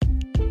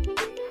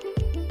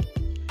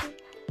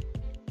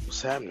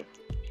What's happening?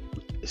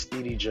 It's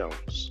D.D.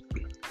 Jones.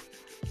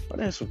 But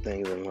there's some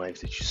things in life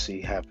that you see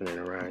happening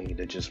around you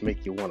that just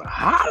make you want to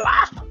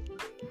holla.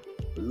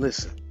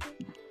 Listen,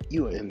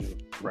 you are in the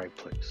right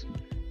place.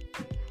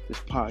 This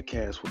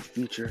podcast will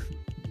feature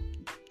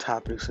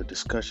topics of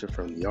discussion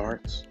from the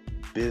arts,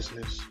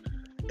 business,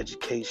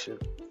 education,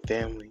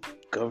 family,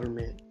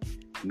 government,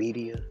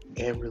 media,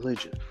 and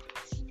religion.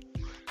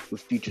 We'll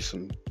feature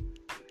some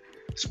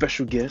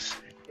special guests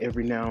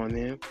every now and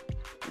then.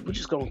 We're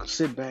just going to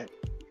sit back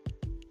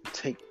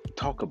and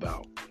talk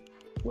about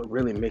what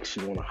really makes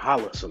you want to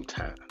holler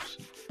sometimes.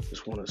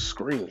 Just want to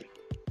scream.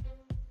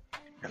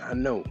 And I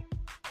know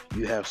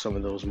you have some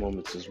of those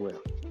moments as well.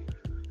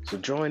 So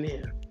join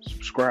in,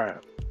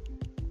 subscribe.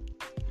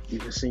 You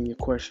can send your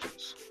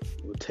questions.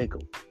 We'll take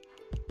them.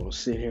 We'll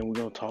sit here and we're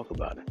going to talk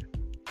about it.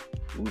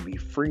 We'll be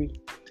free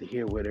to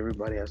hear what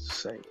everybody has to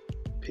say.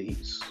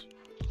 Peace.